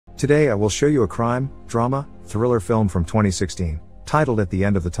Today I will show you a crime, drama, thriller film from 2016, titled At the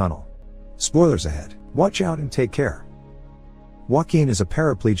End of the Tunnel. Spoilers ahead. Watch out and take care. Joaquin is a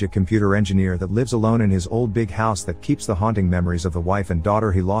paraplegic computer engineer that lives alone in his old big house that keeps the haunting memories of the wife and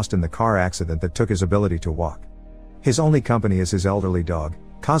daughter he lost in the car accident that took his ability to walk. His only company is his elderly dog,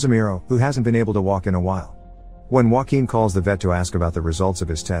 Casimiro, who hasn't been able to walk in a while. When Joaquin calls the vet to ask about the results of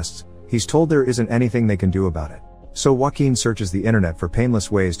his tests, he's told there isn't anything they can do about it. So Joaquin searches the internet for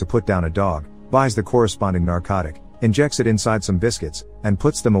painless ways to put down a dog, buys the corresponding narcotic, injects it inside some biscuits, and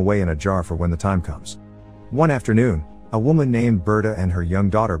puts them away in a jar for when the time comes. One afternoon, a woman named Berta and her young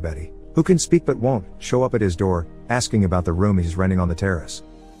daughter Betty, who can speak but won't, show up at his door, asking about the room he's renting on the terrace.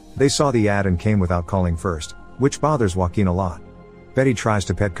 They saw the ad and came without calling first, which bothers Joaquin a lot. Betty tries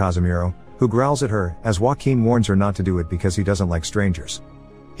to pet Casimiro, who growls at her, as Joaquin warns her not to do it because he doesn't like strangers.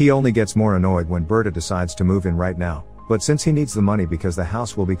 He only gets more annoyed when Berta decides to move in right now, but since he needs the money because the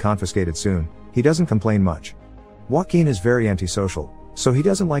house will be confiscated soon, he doesn't complain much. Joaquin is very antisocial, so he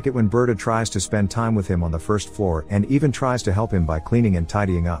doesn't like it when Berta tries to spend time with him on the first floor and even tries to help him by cleaning and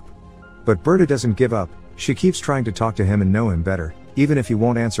tidying up. But Berta doesn't give up, she keeps trying to talk to him and know him better, even if he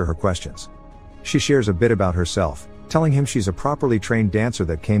won't answer her questions. She shares a bit about herself, telling him she's a properly trained dancer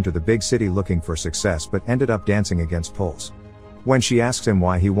that came to the big city looking for success but ended up dancing against poles. When she asks him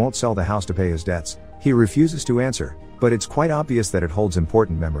why he won't sell the house to pay his debts, he refuses to answer, but it's quite obvious that it holds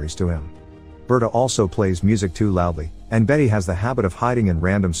important memories to him. Berta also plays music too loudly, and Betty has the habit of hiding in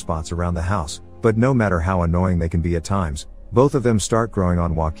random spots around the house, but no matter how annoying they can be at times, both of them start growing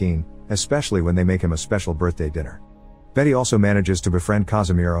on Joaquin, especially when they make him a special birthday dinner. Betty also manages to befriend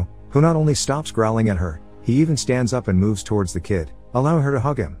Casimiro, who not only stops growling at her, he even stands up and moves towards the kid, allowing her to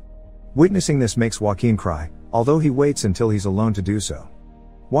hug him. Witnessing this makes Joaquin cry, although he waits until he's alone to do so.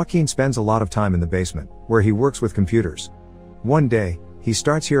 Joaquin spends a lot of time in the basement, where he works with computers. One day, he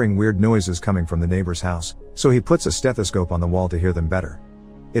starts hearing weird noises coming from the neighbor's house, so he puts a stethoscope on the wall to hear them better.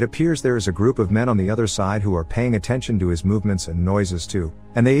 It appears there is a group of men on the other side who are paying attention to his movements and noises too,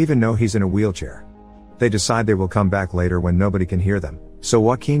 and they even know he's in a wheelchair. They decide they will come back later when nobody can hear them, so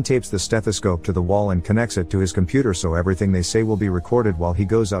Joaquin tapes the stethoscope to the wall and connects it to his computer so everything they say will be recorded while he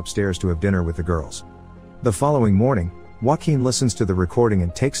goes upstairs to have dinner with the girls. The following morning, Joaquin listens to the recording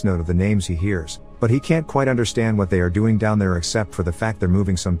and takes note of the names he hears, but he can't quite understand what they are doing down there except for the fact they're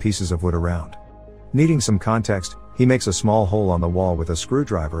moving some pieces of wood around. Needing some context, he makes a small hole on the wall with a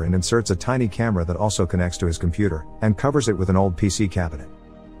screwdriver and inserts a tiny camera that also connects to his computer, and covers it with an old PC cabinet.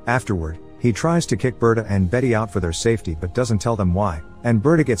 Afterward, he tries to kick Berta and Betty out for their safety but doesn't tell them why, and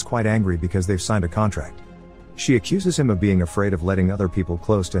Berta gets quite angry because they've signed a contract. She accuses him of being afraid of letting other people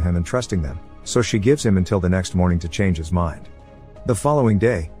close to him and trusting them, so she gives him until the next morning to change his mind. The following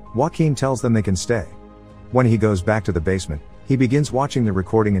day, Joaquin tells them they can stay. When he goes back to the basement, he begins watching the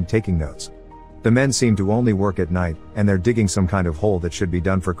recording and taking notes. The men seem to only work at night, and they're digging some kind of hole that should be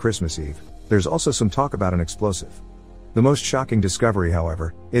done for Christmas Eve. There's also some talk about an explosive. The most shocking discovery,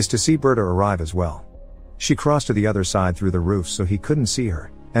 however, is to see Berta arrive as well. She crossed to the other side through the roof so he couldn't see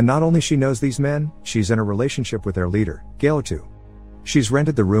her, and not only she knows these men, she's in a relationship with their leader, Galotu. She's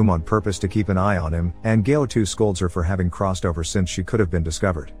rented the room on purpose to keep an eye on him, and Galotu scolds her for having crossed over since she could have been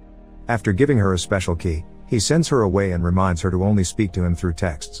discovered. After giving her a special key, he sends her away and reminds her to only speak to him through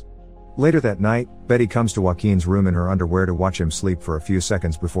texts. Later that night, Betty comes to Joaquin's room in her underwear to watch him sleep for a few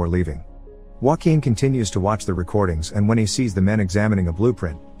seconds before leaving. Joaquin continues to watch the recordings, and when he sees the men examining a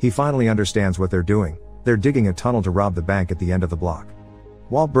blueprint, he finally understands what they're doing. They're digging a tunnel to rob the bank at the end of the block.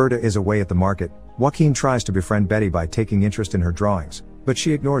 While Berta is away at the market, Joaquin tries to befriend Betty by taking interest in her drawings, but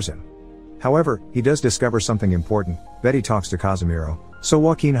she ignores him. However, he does discover something important. Betty talks to Casimiro, so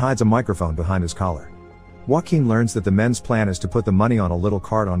Joaquin hides a microphone behind his collar. Joaquin learns that the men's plan is to put the money on a little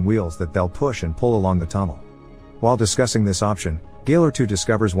cart on wheels that they'll push and pull along the tunnel. While discussing this option, Galotu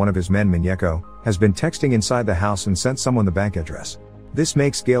discovers one of his men, Muñeco, has been texting inside the house and sent someone the bank address. This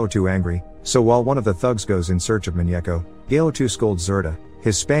makes Galotu angry, so while one of the thugs goes in search of Muñeco, Galotu scolds Zerda,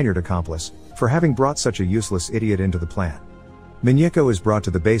 his Spaniard accomplice, for having brought such a useless idiot into the plan. Muñeco is brought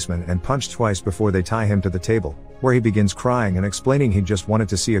to the basement and punched twice before they tie him to the table, where he begins crying and explaining he just wanted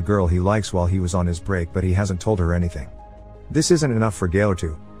to see a girl he likes while he was on his break but he hasn't told her anything. This isn't enough for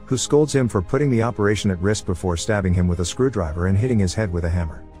Galotu, who scolds him for putting the operation at risk before stabbing him with a screwdriver and hitting his head with a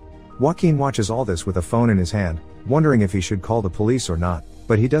hammer. Joaquin watches all this with a phone in his hand, wondering if he should call the police or not,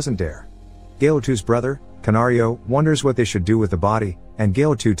 but he doesn't dare. Galotu's brother, Canario, wonders what they should do with the body, and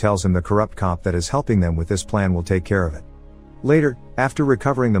Galotu tells him the corrupt cop that is helping them with this plan will take care of it. Later, after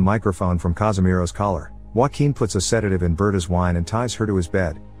recovering the microphone from Casimiro's collar, Joaquin puts a sedative in Berta's wine and ties her to his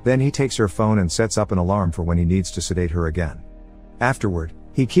bed, then he takes her phone and sets up an alarm for when he needs to sedate her again. Afterward,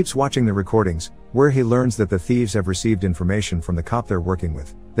 He keeps watching the recordings, where he learns that the thieves have received information from the cop they're working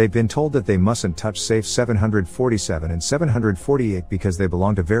with. They've been told that they mustn't touch safes 747 and 748 because they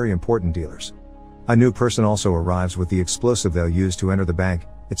belong to very important dealers. A new person also arrives with the explosive they'll use to enter the bank.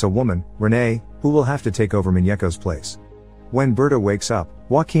 It's a woman, Renee, who will have to take over Muñeco's place. When Berta wakes up,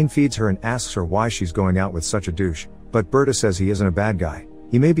 Joaquin feeds her and asks her why she's going out with such a douche, but Berta says he isn't a bad guy.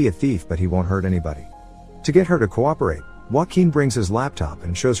 He may be a thief, but he won't hurt anybody. To get her to cooperate, Joaquin brings his laptop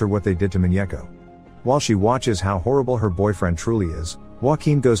and shows her what they did to Muñeco. While she watches how horrible her boyfriend truly is,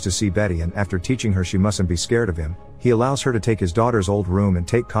 Joaquin goes to see Betty, and after teaching her she mustn't be scared of him, he allows her to take his daughter's old room and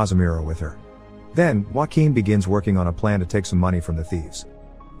take Casimiro with her. Then, Joaquin begins working on a plan to take some money from the thieves.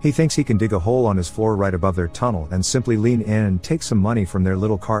 He thinks he can dig a hole on his floor right above their tunnel and simply lean in and take some money from their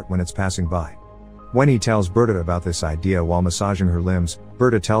little cart when it's passing by. When he tells Berta about this idea while massaging her limbs,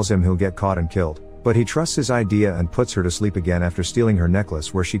 Berta tells him he'll get caught and killed, but he trusts his idea and puts her to sleep again after stealing her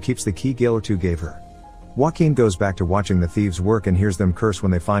necklace where she keeps the key Gaylor 2 gave her. Joaquin goes back to watching the thieves work and hears them curse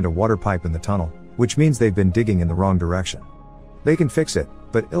when they find a water pipe in the tunnel, which means they've been digging in the wrong direction. They can fix it,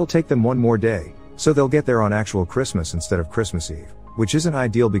 but it'll take them one more day, so they'll get there on actual Christmas instead of Christmas Eve, which isn't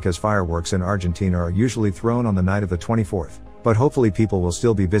ideal because fireworks in Argentina are usually thrown on the night of the 24th, but hopefully people will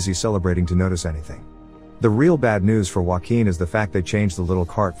still be busy celebrating to notice anything. The real bad news for Joaquin is the fact they changed the little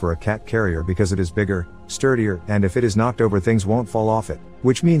cart for a cat carrier because it is bigger, sturdier, and if it is knocked over things won't fall off it,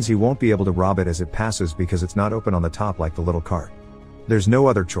 which means he won't be able to rob it as it passes because it's not open on the top like the little cart. There's no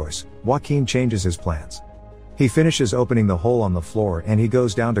other choice. Joaquin changes his plans. He finishes opening the hole on the floor and he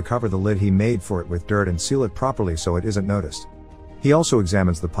goes down to cover the lid he made for it with dirt and seal it properly so it isn't noticed. He also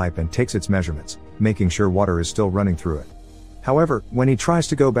examines the pipe and takes its measurements, making sure water is still running through it. However, when he tries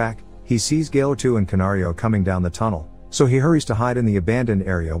to go back, he sees Gaylor 2 and Canario coming down the tunnel, so he hurries to hide in the abandoned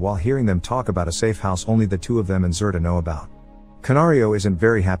area while hearing them talk about a safe house only the two of them and Zerda know about. Canario isn't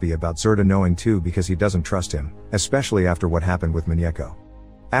very happy about Zerda knowing too because he doesn't trust him, especially after what happened with Muñeco.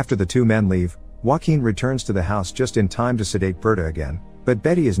 After the two men leave, Joaquin returns to the house just in time to sedate Berta again, but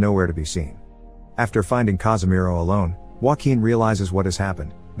Betty is nowhere to be seen. After finding Casimiro alone, Joaquin realizes what has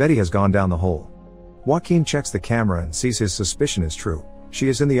happened. Betty has gone down the hole. Joaquin checks the camera and sees his suspicion is true. She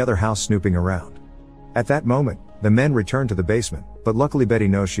is in the other house snooping around. At that moment, the men return to the basement, but luckily Betty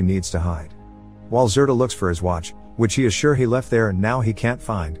knows she needs to hide. While Zerda looks for his watch, which he is sure he left there and now he can't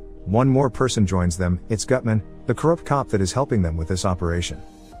find, one more person joins them. It's Gutman, the corrupt cop that is helping them with this operation.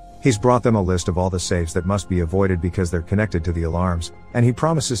 He's brought them a list of all the safes that must be avoided because they're connected to the alarms, and he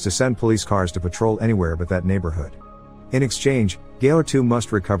promises to send police cars to patrol anywhere but that neighborhood. In exchange, Gaylor 2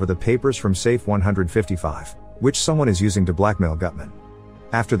 must recover the papers from safe 155, which someone is using to blackmail Gutman.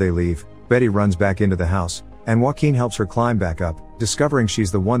 After they leave, Betty runs back into the house, and Joaquin helps her climb back up, discovering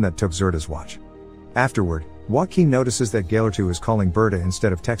she's the one that took Zerda's watch. Afterward, Joaquin notices that Gaylor 2 is calling Berta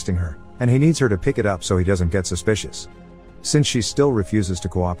instead of texting her, and he needs her to pick it up so he doesn't get suspicious. Since she still refuses to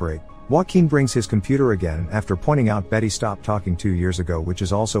cooperate, Joaquin brings his computer again and after pointing out Betty stopped talking 2 years ago, which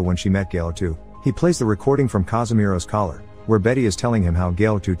is also when she met Gaylor 2, he plays the recording from Casimiro's collar, where Betty is telling him how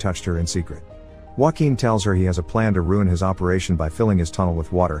Gaylor 2 touched her in secret. Joaquin tells her he has a plan to ruin his operation by filling his tunnel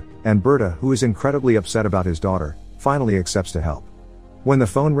with water, and Berta, who is incredibly upset about his daughter, finally accepts to help. When the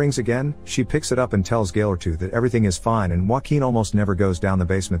phone rings again, she picks it up and tells Gaylor 2 that everything is fine and Joaquin almost never goes down the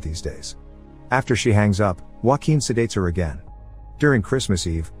basement these days. After she hangs up, Joaquin sedates her again. During Christmas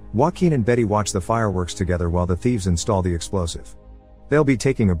Eve, Joaquin and Betty watch the fireworks together while the thieves install the explosive. They'll be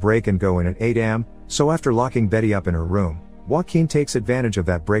taking a break and go in at 8 am, so after locking Betty up in her room, Joaquin takes advantage of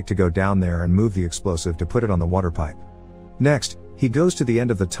that break to go down there and move the explosive to put it on the water pipe. Next, he goes to the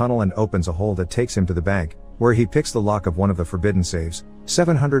end of the tunnel and opens a hole that takes him to the bank, where he picks the lock of one of the forbidden safes,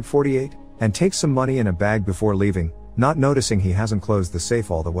 748, and takes some money in a bag before leaving, not noticing he hasn't closed the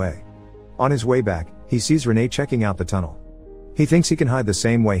safe all the way. On his way back, he sees Renee checking out the tunnel. He thinks he can hide the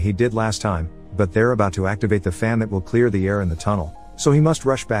same way he did last time, but they're about to activate the fan that will clear the air in the tunnel, so he must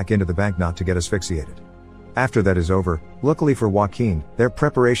rush back into the bank not to get asphyxiated. After that is over, luckily for Joaquin, their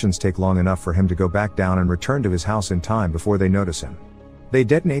preparations take long enough for him to go back down and return to his house in time before they notice him. They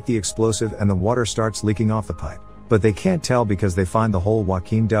detonate the explosive and the water starts leaking off the pipe, but they can't tell because they find the hole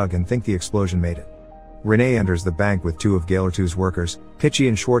Joaquin dug and think the explosion made it. Renee enters the bank with two of Gaylor 2's workers, Pitchy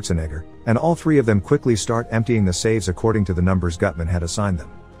and Schwarzenegger, and all three of them quickly start emptying the safes according to the numbers Gutman had assigned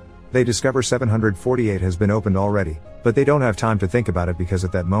them. They discover 748 has been opened already, but they don't have time to think about it because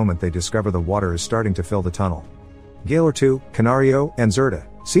at that moment they discover the water is starting to fill the tunnel. Gaylor 2, Canario, and Zerda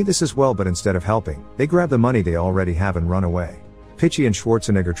see this as well, but instead of helping, they grab the money they already have and run away. Pitchy and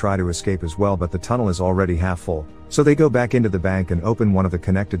Schwarzenegger try to escape as well, but the tunnel is already half full, so they go back into the bank and open one of the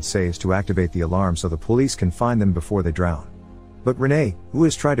connected safes to activate the alarm so the police can find them before they drown. But Renee, who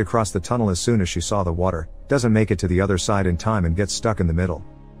has tried to cross the tunnel as soon as she saw the water, doesn't make it to the other side in time and gets stuck in the middle.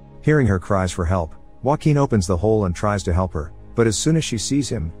 Hearing her cries for help, Joaquin opens the hole and tries to help her, but as soon as she sees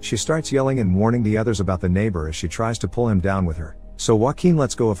him, she starts yelling and warning the others about the neighbor as she tries to pull him down with her, so Joaquin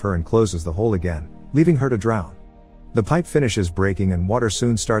lets go of her and closes the hole again, leaving her to drown. The pipe finishes breaking and water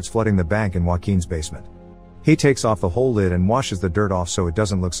soon starts flooding the bank in Joaquin's basement. He takes off the hole lid and washes the dirt off so it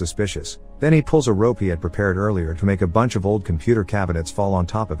doesn't look suspicious. Then he pulls a rope he had prepared earlier to make a bunch of old computer cabinets fall on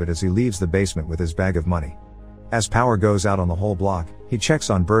top of it as he leaves the basement with his bag of money. As power goes out on the whole block, he checks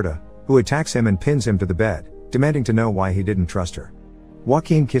on Berta, who attacks him and pins him to the bed, demanding to know why he didn't trust her.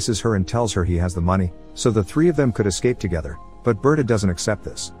 Joaquin kisses her and tells her he has the money, so the three of them could escape together, but Berta doesn't accept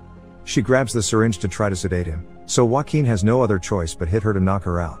this. She grabs the syringe to try to sedate him, so Joaquin has no other choice but hit her to knock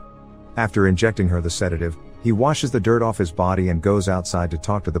her out. After injecting her the sedative, he washes the dirt off his body and goes outside to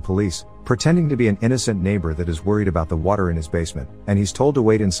talk to the police, pretending to be an innocent neighbor that is worried about the water in his basement, and he's told to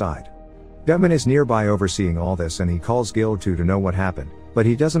wait inside. Gutman is nearby overseeing all this and he calls Gaylor to know what happened, but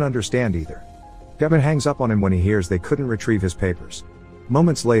he doesn't understand either. Gutman hangs up on him when he hears they couldn't retrieve his papers.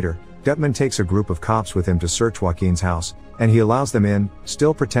 Moments later, Gutman takes a group of cops with him to search Joaquin's house, and he allows them in,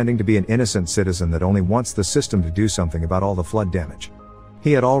 still pretending to be an innocent citizen that only wants the system to do something about all the flood damage.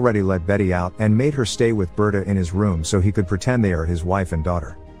 He had already let Betty out and made her stay with Berta in his room so he could pretend they are his wife and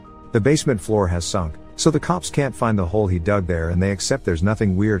daughter. The basement floor has sunk, so the cops can't find the hole he dug there and they accept there's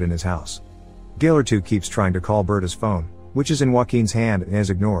nothing weird in his house. Gaylor keeps trying to call Berta's phone, which is in Joaquin's hand and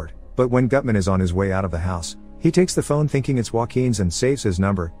is ignored, but when Gutman is on his way out of the house, he takes the phone thinking it's Joaquin's and saves his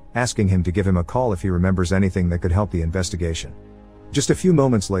number, asking him to give him a call if he remembers anything that could help the investigation. Just a few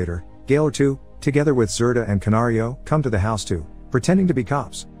moments later, Gaylor, together with Zerda and Canario, come to the house too, pretending to be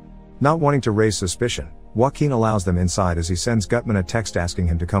cops. Not wanting to raise suspicion, Joaquin allows them inside as he sends Gutman a text asking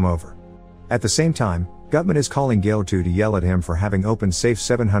him to come over. At the same time, Gutman is calling Gaylor to yell at him for having opened safe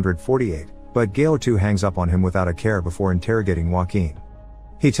 748, but Gaylor hangs up on him without a care before interrogating Joaquin.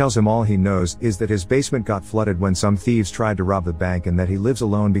 He tells him all he knows is that his basement got flooded when some thieves tried to rob the bank and that he lives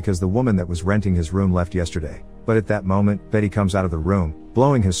alone because the woman that was renting his room left yesterday, but at that moment, Betty comes out of the room,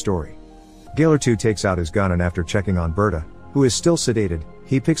 blowing his story. Gaylor takes out his gun and after checking on Berta, who is still sedated,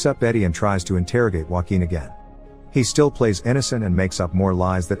 he picks up Betty and tries to interrogate Joaquin again. He still plays innocent and makes up more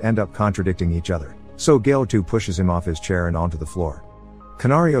lies that end up contradicting each other, so Gaylor pushes him off his chair and onto the floor.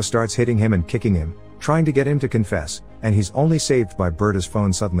 Canario starts hitting him and kicking him, trying to get him to confess, and he's only saved by Berta's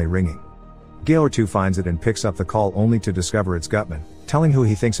phone suddenly ringing. Gaylor finds it and picks up the call only to discover it's Gutman, telling who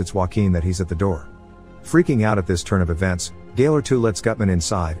he thinks it's Joaquin that he's at the door. Freaking out at this turn of events, Gaylor lets Gutman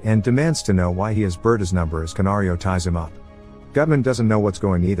inside and demands to know why he has Berta's number as Canario ties him up. Gutman doesn't know what's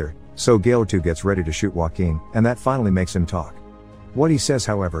going either, so Gaylor gets ready to shoot Joaquin, and that finally makes him talk. What he says,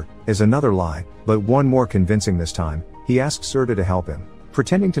 however, is another lie, but one more convincing this time. He asks Zerda to help him,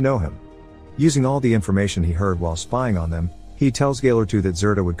 pretending to know him. Using all the information he heard while spying on them, he tells Gaylor that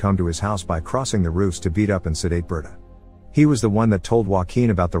Zerda would come to his house by crossing the roofs to beat up and sedate Berta. He was the one that told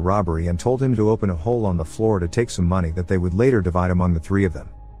Joaquin about the robbery and told him to open a hole on the floor to take some money that they would later divide among the three of them.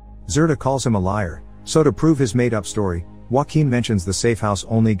 Zerda calls him a liar, so to prove his made-up story, Joaquin mentions the safe house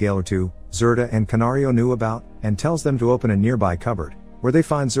only Gaylor, Zerda and Canario knew about, and tells them to open a nearby cupboard, where they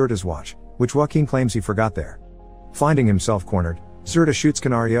find Zerda's watch, which Joaquin claims he forgot there. Finding himself cornered, Zerda shoots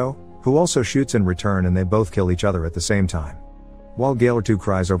Canario, who also shoots in return and they both kill each other at the same time. While Gaylor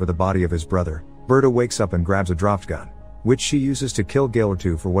cries over the body of his brother, Berta wakes up and grabs a dropped gun, which she uses to kill Gaylor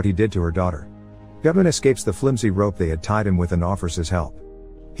for what he did to her daughter. Gutman escapes the flimsy rope they had tied him with and offers his help.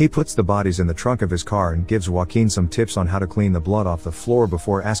 He puts the bodies in the trunk of his car and gives Joaquin some tips on how to clean the blood off the floor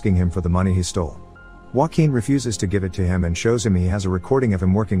before asking him for the money he stole. Joaquin refuses to give it to him and shows him he has a recording of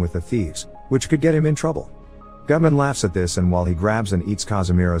him working with the thieves, which could get him in trouble. Gutman laughs at this and while he grabs and eats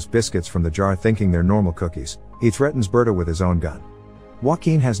Casimiro's biscuits from the jar thinking they're normal cookies, he threatens Berta with his own gun.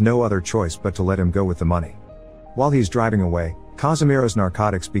 Joaquin has no other choice but to let him go with the money. While he's driving away, Casimiro's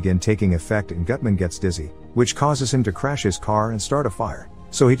narcotics begin taking effect and Gutman gets dizzy, which causes him to crash his car and start a fire.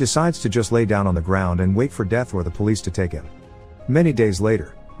 So he decides to just lay down on the ground and wait for death or the police to take him. Many days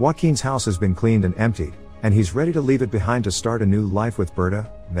later, Joaquin's house has been cleaned and emptied, and he's ready to leave it behind to start a new life with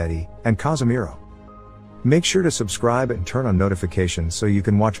Berta, Betty, and Casimiro. Make sure to subscribe and turn on notifications so you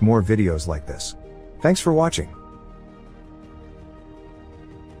can watch more videos like this. Thanks for watching.